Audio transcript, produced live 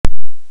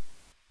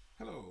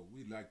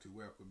like to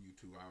welcome you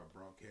to our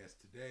broadcast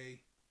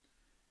today.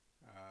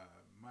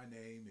 My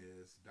name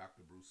is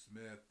Dr. Bruce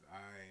Smith.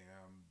 I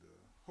am the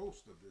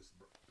host of this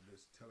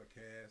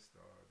telecast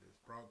or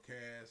this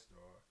broadcast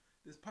or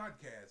this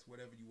podcast,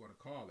 whatever you want to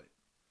call it.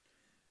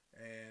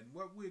 And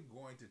what we're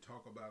going to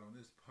talk about on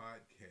this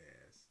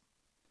podcast,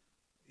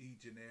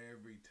 each and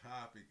every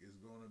topic is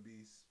going to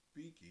be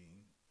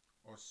speaking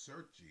or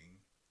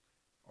searching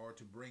or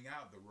to bring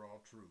out the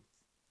raw truth.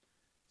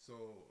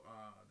 So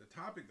the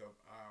topic of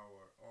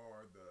our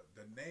or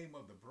the name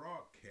of the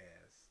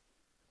broadcast,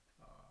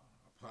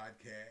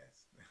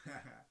 podcast,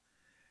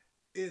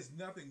 is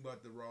nothing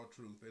but the raw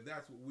truth, and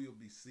that's what we'll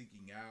be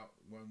seeking out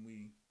when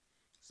we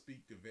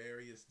speak to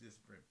various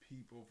different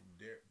people from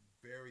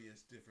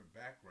various different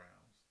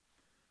backgrounds.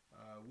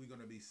 We're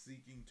going to be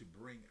seeking to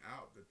bring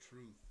out the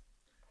truth,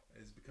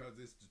 is because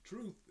it's the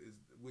truth is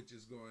which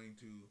is going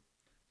to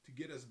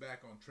get us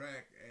back on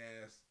track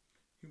as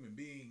human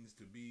beings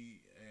to be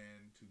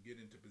and to get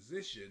into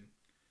position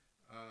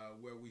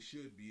where we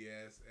should be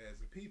as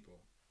a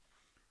people.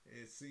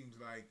 It seems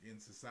like in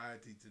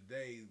society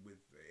today, with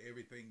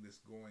everything that's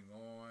going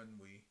on,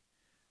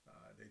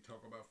 they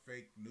talk about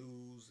fake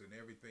news and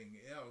everything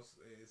else.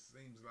 It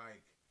seems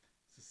like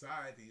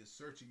society is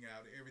searching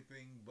out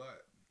everything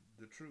but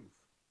the truth.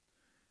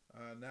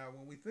 Now,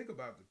 when we think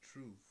about the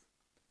truth,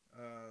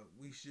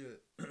 we should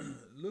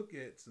look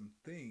at some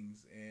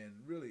things and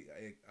really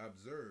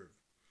observe.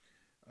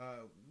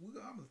 I'm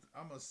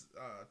gonna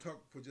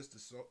talk for just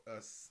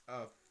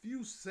a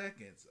few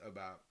seconds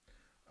about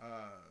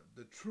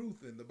the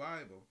truth in the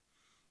Bible.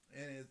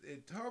 And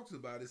it talks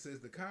about, it says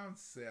the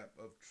concept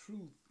of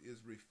truth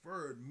is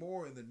referred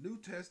more in the New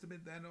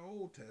Testament than the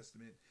Old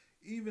Testament,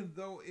 even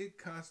though it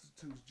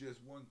constitutes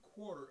just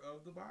 1/4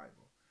 of the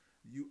Bible.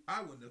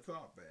 I wouldn't have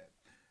thought that.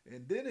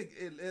 And then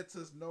it lets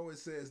us know, it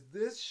says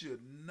this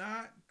should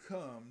not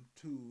come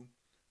to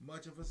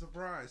much of a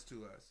surprise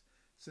to us,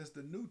 since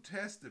the New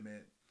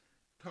Testament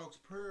talks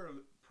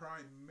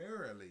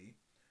primarily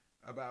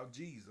about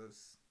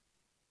Jesus.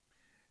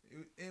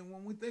 And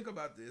when we think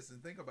about this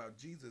and think about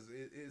Jesus,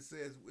 it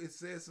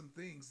says some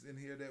things in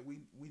here that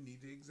we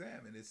need to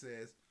examine. It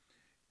says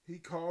he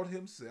called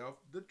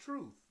himself the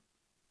truth.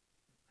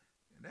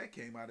 And that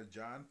came out of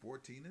John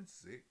 14 and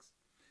 6.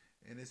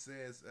 And it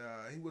says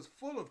he was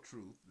full of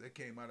truth. That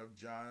came out of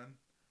John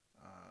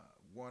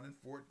 1 and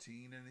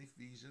 14 and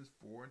Ephesians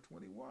 4 and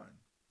 21.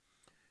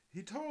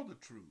 He told the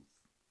truth.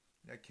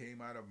 That came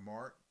out of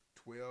Mark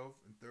 12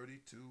 and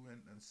 32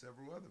 and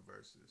several other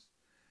verses.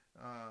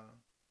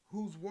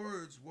 Whose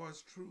words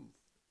was truth.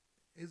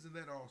 Isn't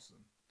that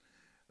awesome?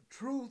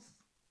 Truth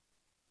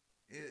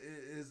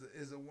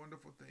is a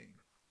wonderful thing.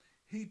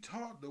 He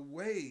taught the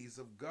ways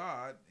of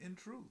God in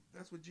truth.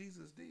 That's what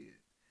Jesus did.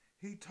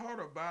 He taught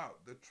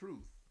about the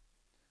truth.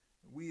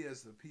 We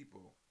as the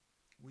people,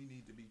 we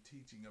need to be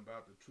teaching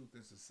about the truth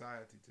in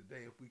society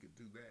today. If we could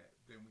do that,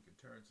 then we could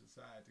turn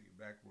society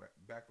back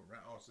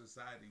around. Or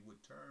society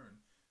would turn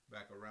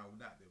back around.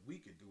 Not that we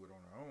could do it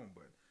on our own,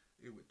 but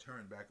it would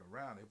turn back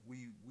around if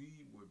we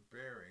were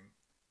bearing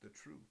the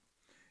truth.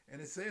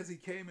 And it says he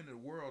came into the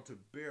world to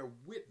bear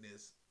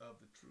witness of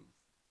the truth.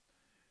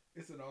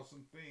 It's an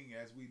awesome thing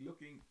as we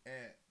looking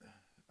at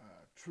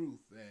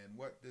truth and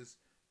what this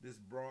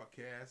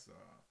broadcast,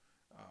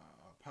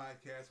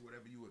 podcast,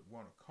 whatever you would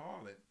want to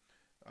call it,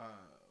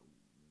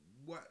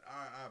 what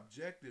our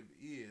objective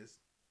is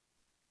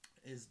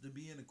to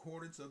be in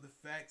accordance of the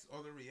facts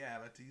or the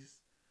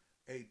realities,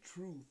 a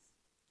truth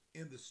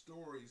in the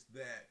stories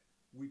that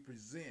we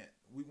present.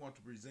 We want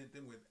to present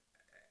them with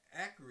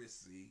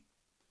accuracy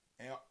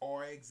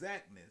or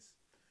exactness.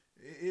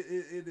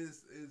 It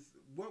is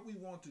what we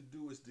want to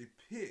do is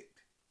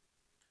depict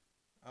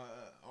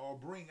or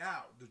bring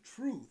out the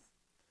truth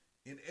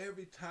in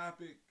every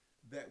topic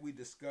that we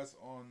discuss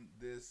on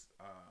this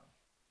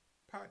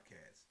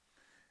podcast.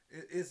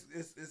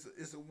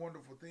 It's a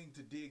wonderful thing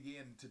to dig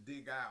in, to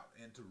dig out,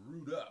 and to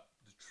root up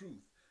the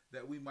truth,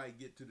 that we might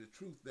get to the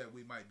truth, that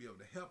we might be able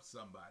to help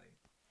somebody.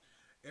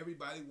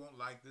 Everybody won't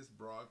like this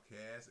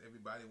broadcast.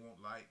 Everybody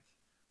won't like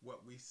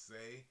what we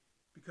say,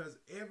 because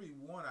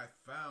everyone I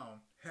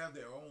found have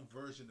their own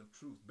version of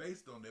truth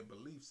based on their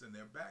beliefs and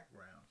their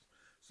backgrounds.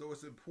 So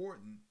it's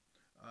important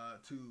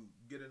to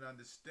get an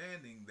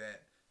understanding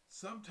that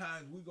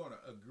sometimes we're going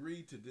to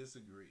agree to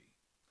disagree.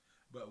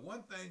 But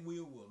one thing we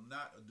will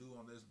not do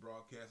on this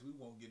broadcast, we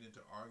won't get into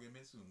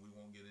arguments and we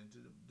won't get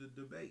into the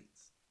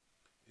debates.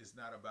 It's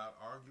not about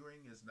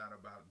arguing. It's not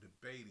about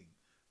debating,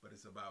 but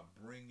it's about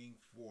bringing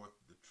forth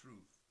the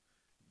truth.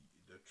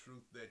 The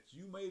truth that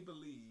you may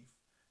believe,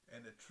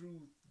 and the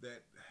truth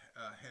that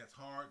has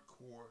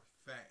hardcore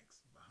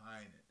facts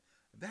behind it.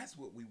 That's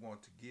what we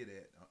want to get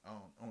at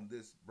on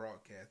this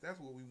broadcast. That's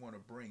what we want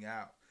to bring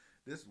out.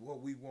 This is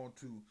what we want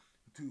to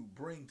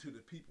bring to the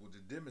people,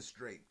 to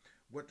demonstrate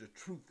what the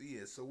truth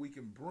is, so we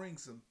can bring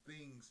some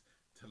things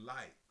to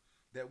light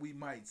that we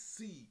might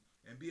see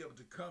and be able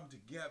to come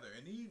together.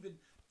 And even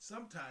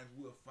sometimes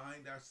we'll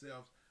find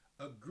ourselves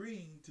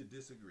agreeing to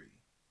disagree.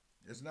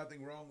 There's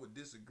nothing wrong with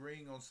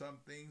disagreeing on some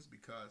things,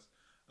 because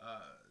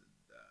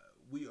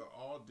we are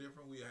all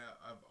different. We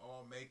have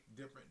all make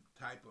different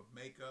type of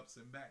makeups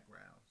and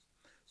backgrounds.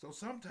 So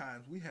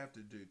sometimes we have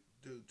to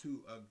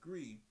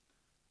agree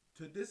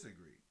to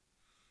disagree.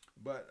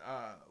 But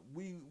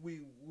we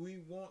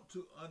want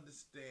to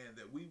understand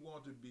that we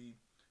want to be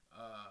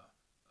uh,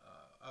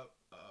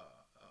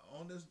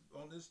 on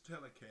this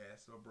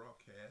telecast or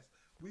broadcast.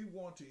 We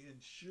want to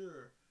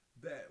ensure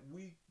that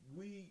we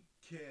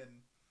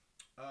can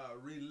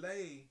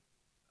relay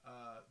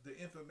the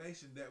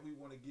information that we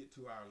want to get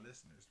to our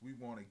listeners. We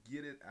want to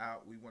get it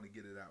out. We want to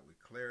get it out with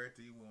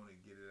clarity. We want to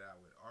get it out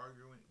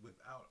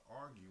without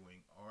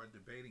arguing or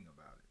debating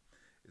about it.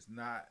 It's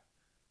not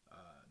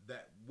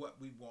that what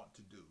we want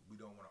to do. We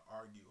don't want to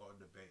argue or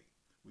debate.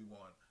 We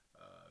want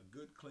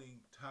good,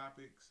 clean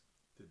topics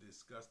to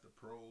discuss the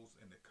pros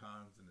and the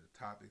cons and the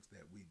topics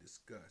that we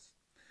discuss.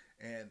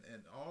 And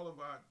all of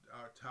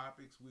our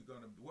topics,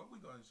 what we're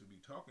going to be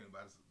talking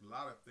about is a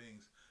lot of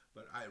things,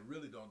 but I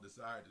really don't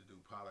desire to do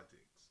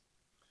politics.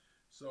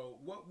 So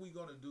what we're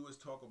going to do is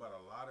talk about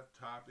a lot of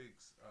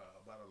topics,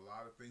 about a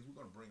lot of things. We're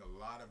going to bring a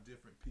lot of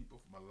different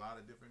people from a lot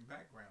of different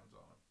backgrounds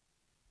on.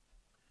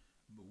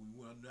 But we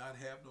will not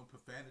have no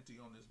profanity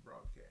on this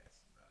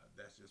broadcast.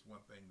 That's just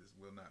one thing that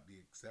will not be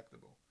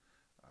acceptable.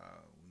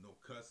 No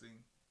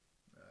cussing.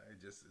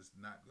 It just is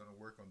not going to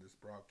work on this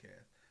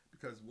broadcast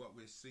because what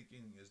we're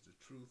seeking is the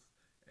truth,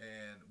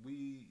 and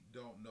we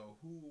don't know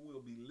who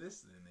will be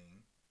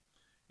listening,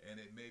 and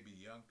it may be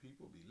young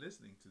people be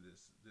listening to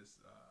this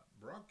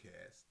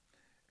broadcast,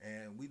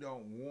 and we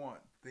don't want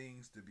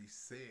things to be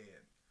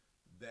said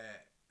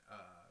that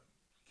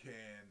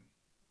can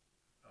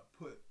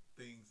put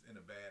things in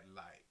a bad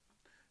light.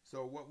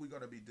 So what we're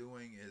going to be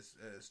doing is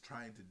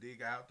trying to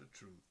dig out the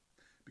truth,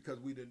 because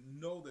we didn't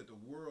know that the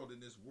world, in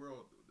this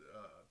world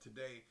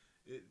today,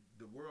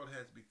 the world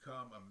has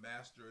become a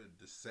master of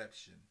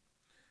deception.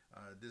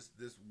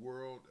 This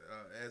world,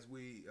 as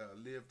we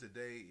live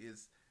today,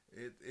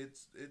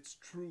 its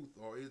truth,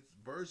 or its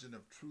version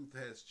of truth,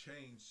 has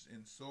changed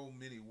in so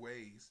many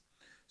ways.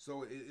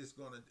 So it's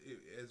going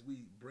to, as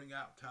we bring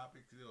out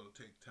topics, it'll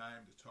take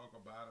time to talk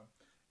about them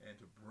and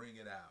to bring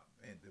it out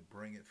and to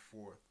bring it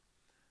forth.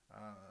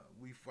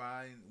 We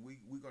find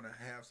we're going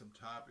to have some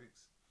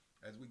topics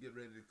as we get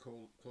ready to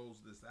close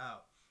this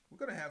out. We're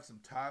going to have some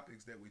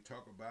topics that we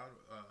talk about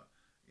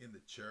in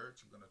the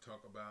church. We're going to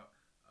talk about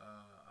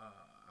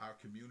our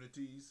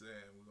communities,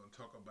 and we're going to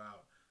talk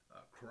about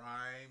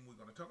crime.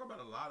 We're going to talk about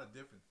a lot of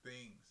different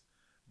things.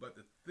 But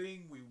the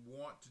thing we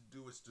want to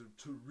do is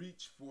to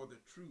reach for the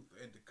truth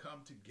and to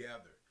come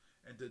together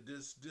and to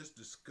just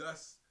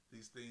discuss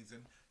these things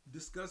and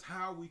discuss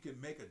how we can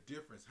make a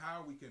difference,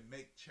 how we can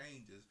make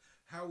changes,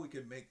 how we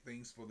can make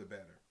things for the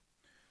better.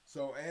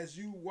 So as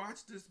you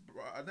watch this,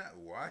 not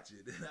watch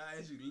it,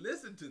 as you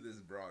listen to this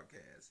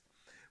broadcast,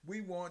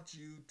 we want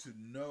you to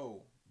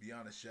know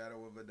beyond a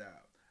shadow of a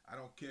doubt. I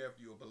don't care if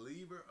you're a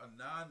believer or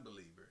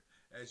non-believer.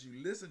 As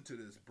you listen to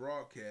this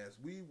broadcast,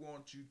 we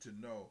want you to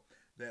know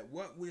that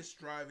what we're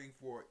striving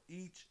for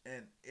each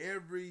and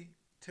every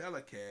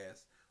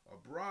telecast or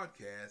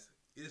broadcast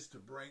is to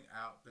bring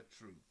out the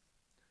truth,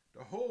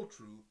 the whole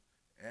truth,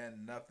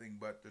 and nothing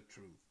but the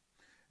truth.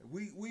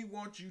 We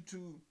want you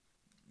to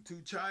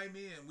chime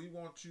in. We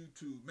want you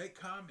to make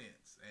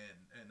comments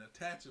and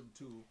attach them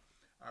to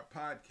our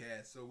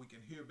podcast so we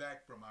can hear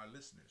back from our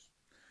listeners.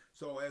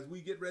 So as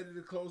we get ready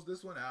to close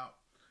this one out,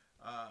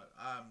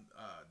 I'm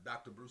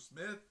Dr. Bruce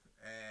Smith,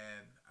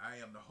 and I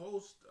am the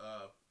host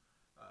of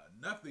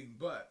Nothing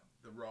But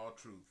the Raw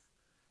Truth.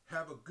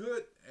 Have a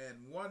good and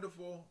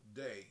wonderful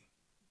day.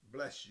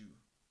 Bless you.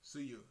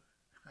 See you.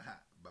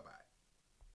 Bye-bye.